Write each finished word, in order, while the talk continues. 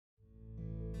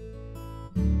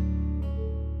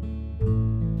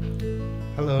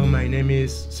Hello, my name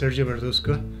is Sergio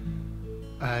Verduzco.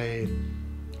 I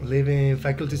live in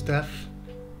faculty staff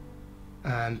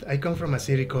and I come from a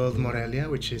city called Morelia,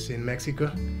 which is in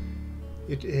Mexico.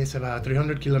 It is about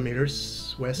 300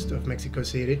 kilometers west of Mexico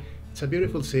City. It's a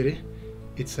beautiful city.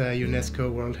 It's a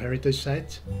UNESCO World Heritage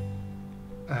Site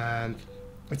and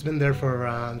it's been there for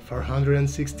around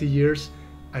 460 years,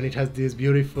 and it has this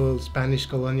beautiful Spanish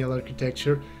colonial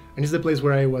architecture, and it's the place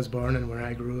where I was born and where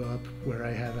I grew up, where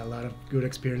I had a lot of good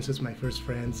experiences, my first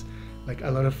friends, like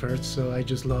a lot of firsts, so I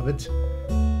just love it.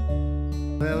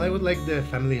 Well, I would like the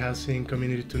family housing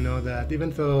community to know that even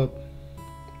though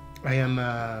I am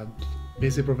a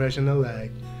busy professional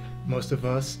like most of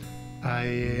us, I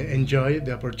enjoy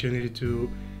the opportunity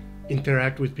to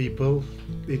interact with people.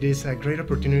 It is a great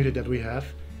opportunity that we have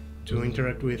to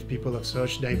interact with people of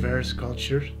such diverse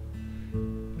cultures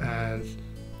and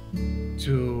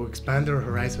to expand our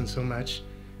horizon so much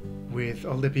with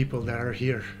all the people that are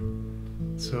here.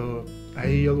 So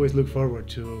I always look forward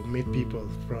to meet people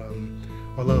from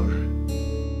all over.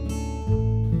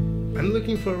 I'm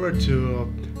looking forward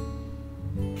to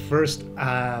first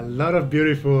a lot of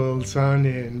beautiful sun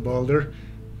in Boulder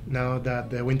now that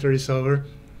the winter is over,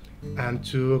 and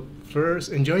to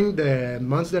first enjoying the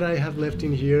months that I have left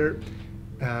in here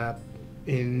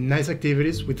in nice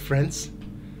activities with friends.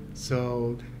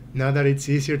 So now that it's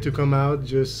easier to come out,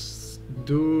 just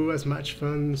do as much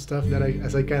fun stuff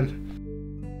as I can.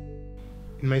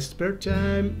 In my spare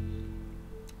time,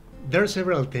 there are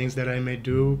several things that I may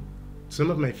do. Some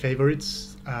of my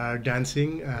favorites are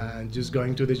dancing and just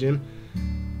going to the gym.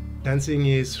 Dancing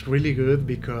is really good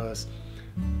because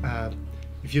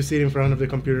if you sit in front of the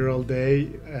computer all day,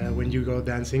 when you go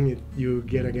dancing, you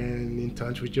get again in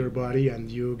touch with your body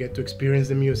and you get to experience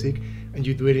the music, and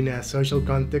you do it in a social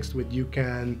context where you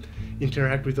can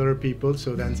interact with other people,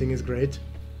 so dancing is great.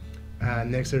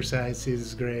 And exercise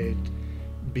is great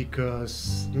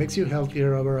because it makes you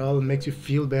healthier overall, makes you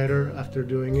feel better after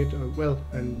doing it, well,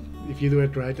 and if you do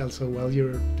it right also while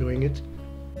you're doing it.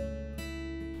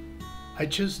 I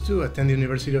chose to attend the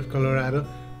University of Colorado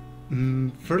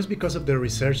first because of the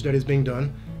research that is being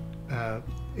done.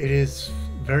 It is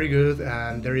very good,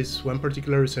 and there is one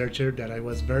particular researcher that I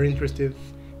was very interested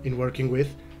in working with,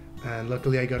 and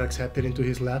luckily I got accepted into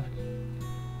his lab.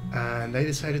 And I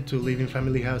decided to live in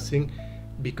family housing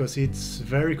because it's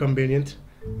very convenient.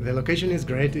 The location is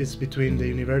great, it's between the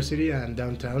university and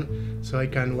downtown, so I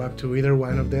can walk to either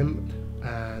one of them,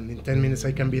 and in 10 minutes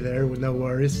I can be there with no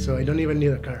worries, so I don't even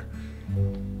need a car.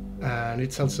 And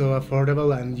it's also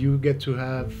affordable, and you get to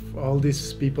have all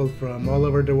these people from all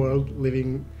over the world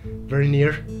living very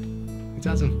near. It's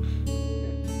awesome.